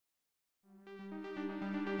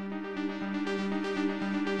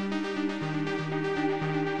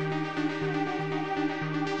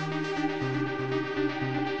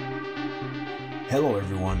Hello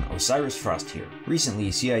everyone, Osiris Frost here.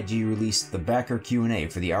 Recently, CIG released the backer Q&A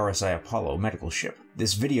for the RSI Apollo medical ship.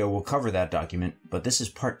 This video will cover that document, but this is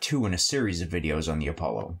part 2 in a series of videos on the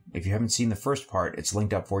Apollo. If you haven't seen the first part, it's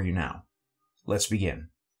linked up for you now. Let's begin.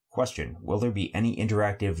 Question: will there be any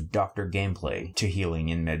interactive doctor gameplay to healing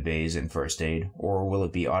in medbays and first aid, or will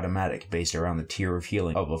it be automatic based around the tier of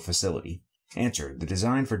healing of a facility? Answer: the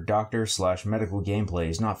design for doctor/medical gameplay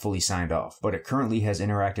is not fully signed off, but it currently has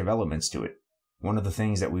interactive elements to it. One of the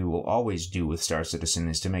things that we will always do with Star Citizen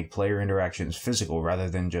is to make player interactions physical rather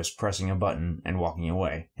than just pressing a button and walking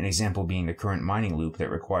away. An example being the current mining loop that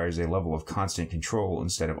requires a level of constant control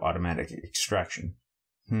instead of automatic extraction.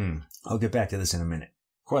 I'll get back to this in a minute.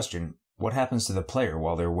 Question: what happens to the player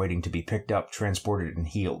while they're waiting to be picked up, transported, and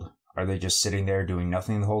healed? Are they just sitting there doing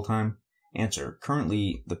nothing the whole time? Answer: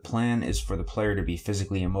 currently, the plan is for the player to be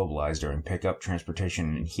physically immobilized during pickup,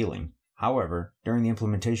 transportation, and healing. However, during the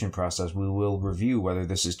implementation process, we will review whether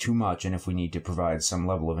this is too much and if we need to provide some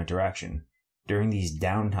level of interaction. During these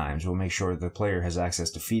downtimes, we'll make sure the player has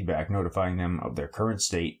access to feedback notifying them of their current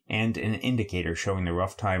state and an indicator showing the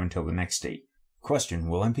rough time until the next state. Question: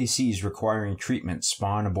 will NPCs requiring treatment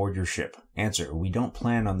spawn aboard your ship? Answer: we don't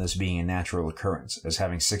plan on this being a natural occurrence, as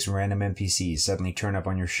having 6 random NPCs suddenly turn up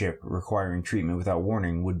on your ship requiring treatment without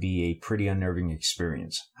warning would be a pretty unnerving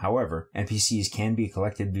experience. However, NPCs can be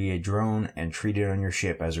collected via drone and treated on your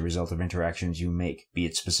ship as a result of interactions you make, be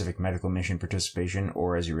it specific medical mission participation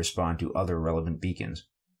or as you respond to other relevant beacons.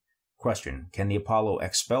 Question: can the Apollo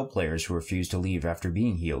expel players who refuse to leave after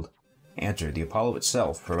being healed? Answer: the Apollo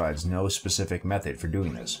itself provides no specific method for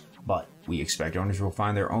doing this, but we expect owners will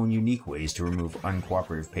find their own unique ways to remove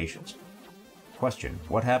uncooperative patients. Question: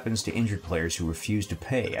 what happens to injured players who refuse to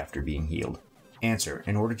pay after being healed? Answer: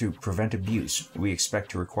 in order to prevent abuse, we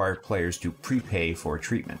expect to require players to prepay for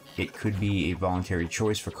treatment. It could be a voluntary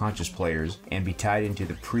choice for conscious players and be tied into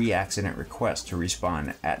the pre-accident request to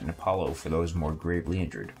respawn at an Apollo for those more gravely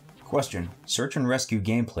injured. Question: search and rescue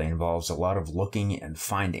gameplay involves a lot of looking and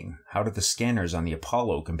finding. How do the scanners on the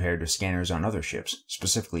Apollo compare to scanners on other ships,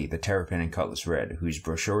 specifically the Terrapin and Cutlass Red, whose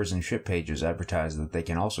brochures and ship pages advertise that they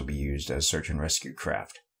can also be used as search and rescue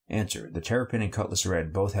craft? Answer: the Terrapin and Cutlass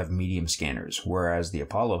Red both have medium scanners, whereas the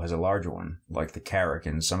Apollo has a larger one, like the Carrack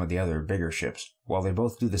and some of the other bigger ships. While they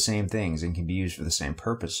both do the same things and can be used for the same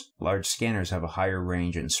purpose, large scanners have a higher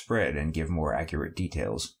range and spread and give more accurate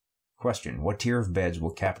details. Question: what tier of beds will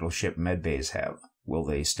capital ship medbays have? Will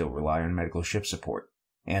they still rely on medical ship support?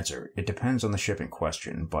 Answer: it depends on the ship in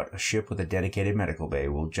question, but a ship with a dedicated medical bay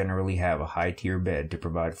will generally have a high-tier bed to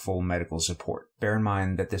provide full medical support. Bear in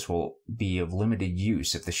mind that this will be of limited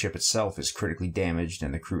use if the ship itself is critically damaged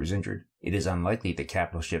and the crew is injured. It is unlikely that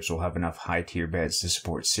capital ships will have enough high-tier beds to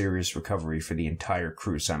support serious recovery for the entire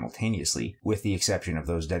crew simultaneously, with the exception of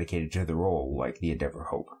those dedicated to the role, like the Endeavour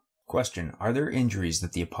Hope. Question: are there injuries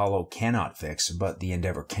that the Apollo cannot fix, but the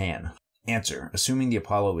Endeavour can? Answer: assuming the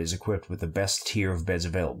Apollo is equipped with the best tier of beds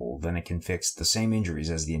available, then it can fix the same injuries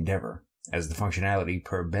as the Endeavour, as the functionality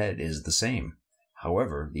per bed is the same.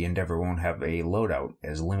 However, the Endeavour won't have a loadout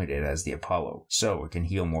as limited as the Apollo, so it can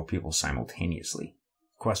heal more people simultaneously.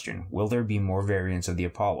 Question: will there be more variants of the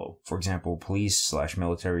Apollo, for example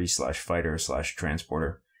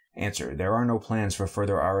police/military/fighter/transporter? Answer: there are no plans for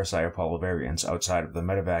further RSI Apollo variants outside of the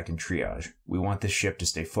medevac and triage. We want this ship to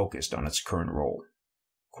stay focused on its current role.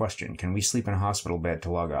 Question: can we sleep in a hospital bed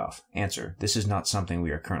to log off? Answer: this is not something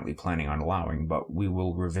we are currently planning on allowing, but we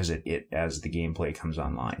will revisit it as the gameplay comes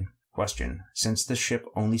online. Question: since this ship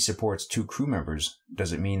only supports 2 crew members,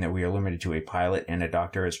 does it mean that we are limited to a pilot and a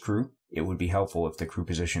doctor as crew? It would be helpful if the crew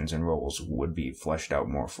positions and roles would be fleshed out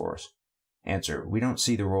more for us. Answer: we don't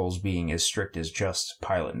see the roles being as strict as just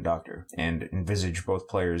pilot and doctor, and envisage both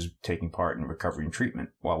players taking part in recovery and treatment.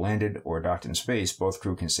 While landed or docked in space, both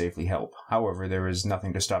crew can safely help. However, there is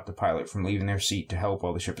nothing to stop the pilot from leaving their seat to help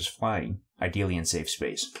while the ship is flying, ideally in safe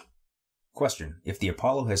space. Question: if the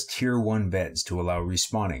Apollo has Tier 1 beds to allow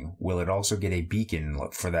respawning, will it also get a beacon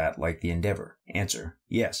for that like the Endeavour? Answer: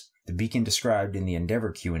 yes. The beacon described in the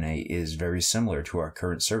Endeavour Q&A is very similar to our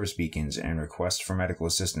current service beacons, and requests for medical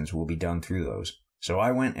assistance will be done through those. So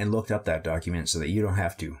I went and looked up that document so that you don't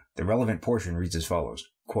have to. The relevant portion reads as follows.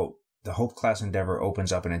 Quote: the Hope-class Endeavour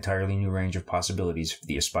opens up an entirely new range of possibilities for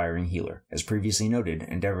the aspiring healer. As previously noted,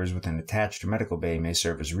 Endeavours with an attached medical bay may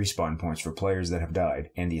serve as respawn points for players that have died,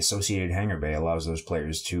 and the associated hangar bay allows those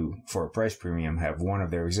players to, for a price premium, have one of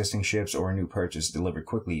their existing ships or a new purchase delivered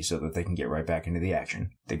quickly so that they can get right back into the action.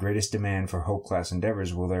 The greatest demand for Hope-class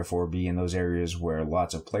Endeavours will therefore be in those areas where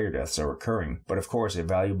lots of player deaths are occurring, but of course a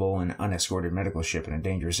valuable and unescorted medical ship in a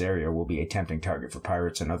dangerous area will be a tempting target for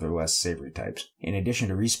pirates and other less savory types. In addition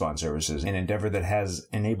to respawn services, services, an endeavor that has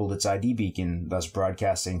enabled its ID beacon, thus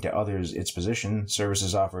broadcasting to others its position,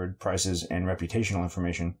 services offered, prices, and reputational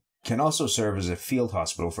information, can also serve as a field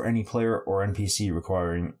hospital for any player or NPC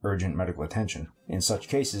requiring urgent medical attention. In such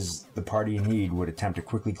cases, the party in need would attempt to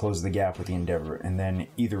quickly close the gap with the Endeavor and then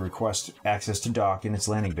either request access to dock in its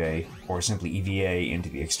landing bay or simply EVA into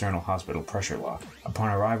the external hospital pressure lock. Upon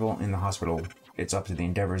arrival in the hospital, it's up to the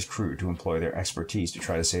Endeavor's crew to employ their expertise to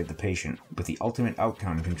try to save the patient, with the ultimate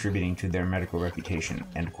outcome contributing to their medical reputation."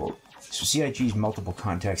 End quote. So CIG's multiple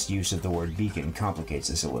context use of the word beacon complicates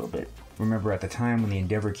this a little bit. Remember, at the time when the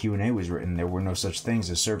Endeavor Q&A was written, there were no such things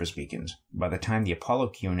as service beacons. By the time the Apollo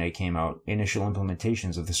Q&A came out, initial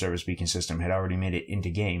implementations of the service beacon system had already made it into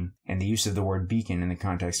game, and the use of the word beacon in the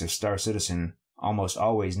context of Star Citizen almost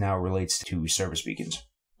always now relates to service beacons.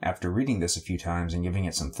 After reading this a few times and giving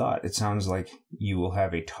it some thought, it sounds like you will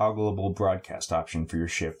have a toggleable broadcast option for your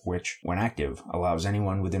ship which, when active, allows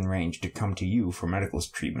anyone within range to come to you for medical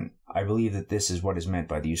treatment. I believe that this is what is meant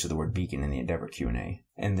by the use of the word beacon in the Endeavor Q&A.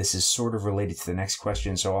 And this is sort of related to the next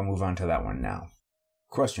question, so I'll move on to that one now.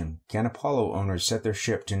 Question: Can Apollo owners set their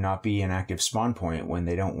ship to not be an active spawn point when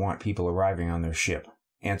they don't want people arriving on their ship?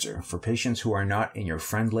 Answer: For patients who are not in your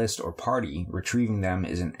friend list or party, retrieving them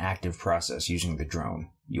is an active process using the drone.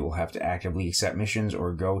 You will have to actively accept missions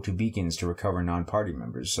or go to beacons to recover non-party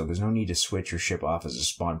members, so there's no need to switch your ship off as a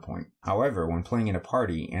spawn point. However, when playing in a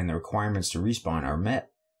party and the requirements to respawn are met,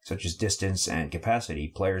 such as distance and capacity,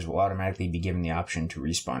 players will automatically be given the option to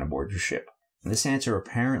respawn aboard your ship. This answer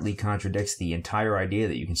apparently contradicts the entire idea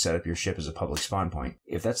that you can set up your ship as a public spawn point.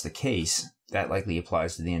 If that's the case, that likely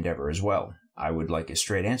applies to the Endeavor as well. I would like a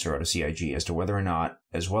straight answer out of CIG as to whether or not,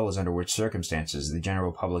 as well as under which circumstances, the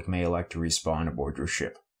general public may elect to respawn aboard your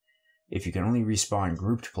ship. If you can only respawn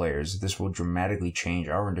grouped players, this will dramatically change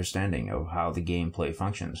our understanding of how the gameplay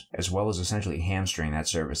functions, as well as essentially hamstring that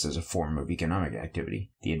service as a form of economic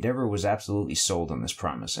activity. The Endeavor was absolutely sold on this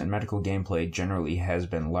promise, and medical gameplay generally has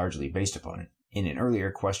been largely based upon it. In an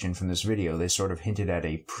earlier question from this video, they sort of hinted at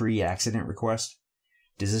a pre-accident request.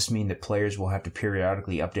 Does this mean that players will have to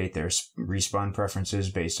periodically update their respawn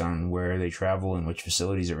preferences based on where they travel and which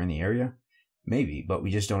facilities are in the area? Maybe, but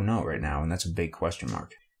we just don't know right now, and that's a big question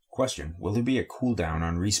mark. Question: Will there be a cooldown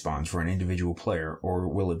on respawns for an individual player, or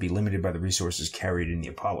will it be limited by the resources carried in the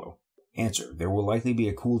Apollo? Answer: There will likely be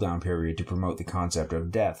a cooldown period to promote the concept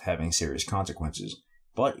of death having serious consequences,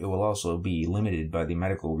 but it will also be limited by the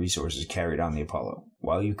medical resources carried on the Apollo.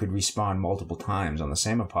 While you could respawn multiple times on the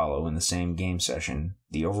same Apollo in the same game session,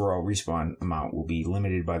 the overall respawn amount will be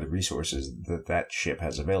limited by the resources that ship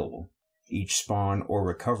has available. Each spawn or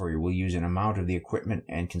recovery will use an amount of the equipment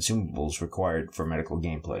and consumables required for medical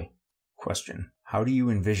gameplay. Question: How do you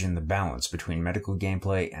envision the balance between medical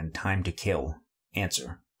gameplay and time to kill?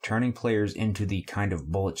 Answer: Turning players into the kind of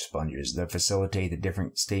bullet sponges that facilitate the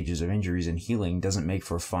different stages of injuries and healing doesn't make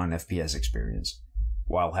for a fun FPS experience,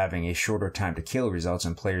 while having a shorter time to kill results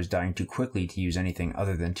in players dying too quickly to use anything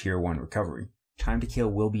other than Tier 1 recovery. Time to kill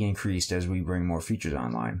will be increased as we bring more features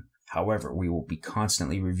online. However, we will be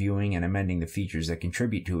constantly reviewing and amending the features that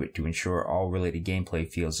contribute to it to ensure all related gameplay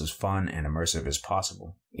feels as fun and immersive as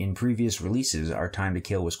possible. In previous releases, our time to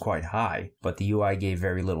kill was quite high, but the UI gave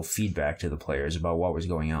very little feedback to the players about what was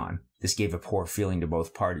going on. This gave a poor feeling to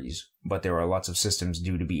both parties, but there are lots of systems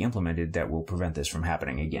due to be implemented that will prevent this from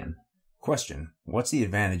happening again. Question: What's the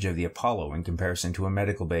advantage of the Apollo in comparison to a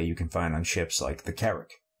medical bay you can find on ships like the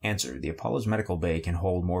Carrack? Answer: The Apollo's medical bay can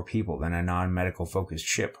hold more people than a non-medical focused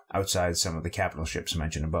ship, outside some of the capital ships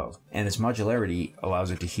mentioned above, and its modularity allows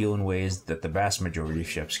it to heal in ways that the vast majority of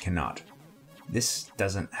ships cannot. This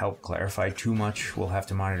doesn't help clarify too much. We'll have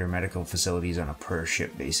to monitor medical facilities on a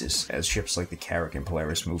per-ship basis, as ships like the Carrack and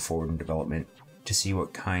Polaris move forward in development, to see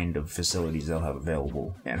what kind of facilities they'll have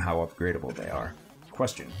available and how upgradable they are.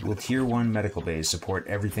 Question: Will Tier 1 medical bays support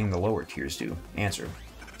everything the lower tiers do? Answer: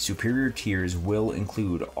 Superior tiers will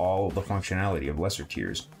include all the functionality of lesser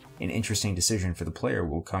tiers. An interesting decision for the player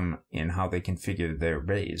will come in how they configure their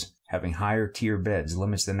bays. Having higher tier beds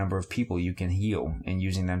limits the number of people you can heal, and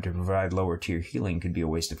using them to provide lower tier healing could be a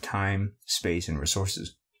waste of time, space, and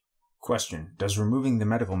resources. Question: Does removing the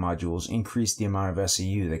medical modules increase the amount of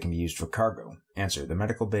SCU that can be used for cargo? Answer: The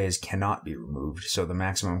medical bays cannot be removed, so the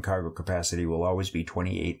maximum cargo capacity will always be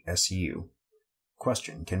 28 SCU.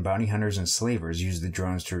 Question: Can bounty hunters and slavers use the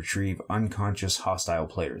drones to retrieve unconscious hostile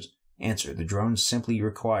players? Answer: The drones simply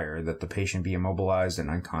require that the patient be immobilized and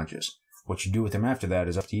unconscious. What you do with them after that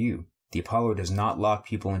is up to you. The Apollo does not lock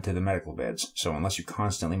people into the medical beds, so unless you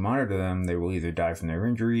constantly monitor them, they will either die from their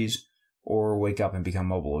injuries, or wake up and become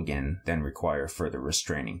mobile again, then require further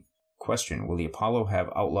restraining. Question, will the Apollo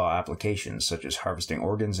have outlaw applications such as harvesting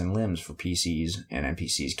organs and limbs for PCs and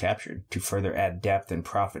NPCs captured to further add depth and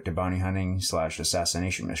profit to bounty hunting /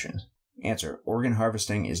 assassination missions? Answer, organ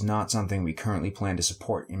harvesting is not something we currently plan to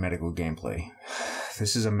support in medical gameplay.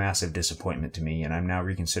 This is a massive disappointment to me, and I'm now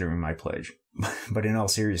reconsidering my pledge. But in all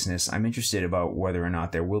seriousness, I'm interested about whether or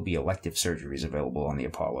not there will be elective surgeries available on the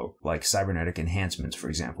Apollo, like cybernetic enhancements, for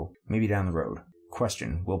example, maybe down the road.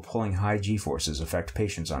 Question, will pulling high G-forces affect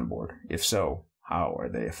patients on board? If so, how are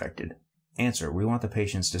they affected? Answer, we want the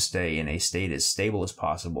patients to stay in a state as stable as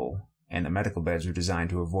possible, and the medical beds are designed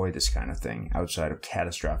to avoid this kind of thing, outside of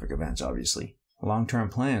catastrophic events, obviously. Long-term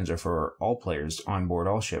plans are for all players on board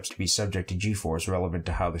all ships to be subject to G-force relevant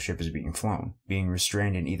to how the ship is being flown. Being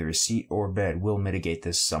restrained in either a seat or bed will mitigate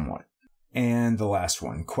this somewhat. And the last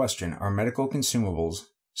one. Question, are medical consumables,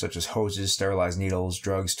 such as hoses, sterilized needles,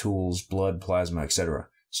 drugs, tools, blood, plasma, etc.,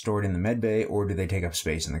 stored in the medbay, or do they take up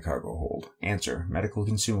space in the cargo hold? Answer, medical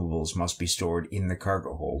consumables must be stored in the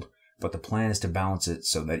cargo hold, but the plan is to balance it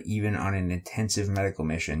so that even on an intensive medical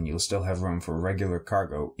mission, you'll still have room for regular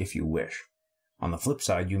cargo if you wish. On the flip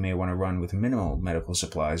side, you may want to run with minimal medical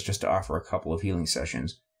supplies just to offer a couple of healing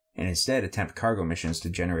sessions, and instead attempt cargo missions to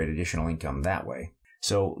generate additional income that way.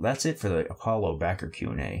 So that's it for the Apollo backer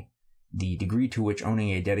Q&A. The degree to which owning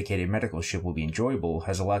a dedicated medical ship will be enjoyable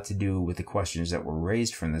has a lot to do with the questions that were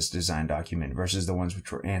raised from this design document versus the ones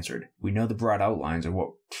which were answered. We know the broad outlines of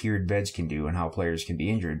what tiered beds can do and how players can be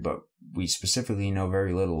injured, but we specifically know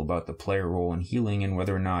very little about the player role in healing and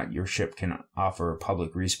whether or not your ship can offer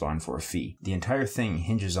public respawn for a fee. The entire thing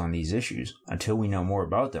hinges on these issues. Until we know more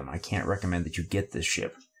about them, I can't recommend that you get this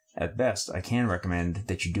ship. At best, I can recommend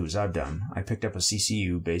that you do as I've done. I picked up a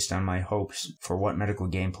CCU based on my hopes for what medical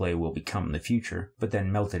gameplay will become in the future, but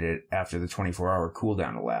then melted it after the 24-hour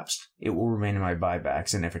cooldown elapsed. It will remain in my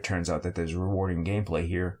buybacks, and if it turns out that there's rewarding gameplay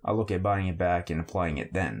here, I'll look at buying it back and applying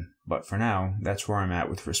it then. But for now, that's where I'm at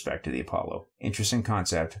with respect to the Apollo. Interesting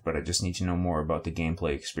concept, but I just need to know more about the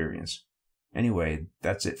gameplay experience. Anyway,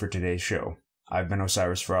 that's it for today's show. I've been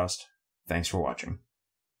Osiris Frost. Thanks for watching.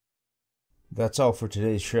 That's all for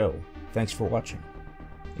today's show. Thanks for watching.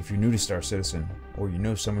 If you're new to Star Citizen, or you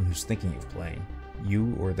know someone who's thinking of playing,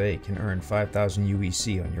 you or they can earn 5,000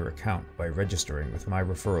 UEC on your account by registering with my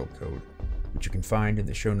referral code, which you can find in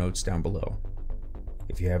the show notes down below.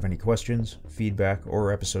 If you have any questions, feedback,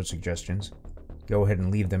 or episode suggestions, go ahead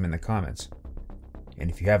and leave them in the comments. And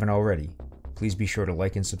if you haven't already, please be sure to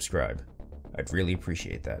like and subscribe. I'd really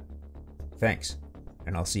appreciate that. Thanks,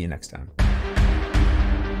 and I'll see you next time.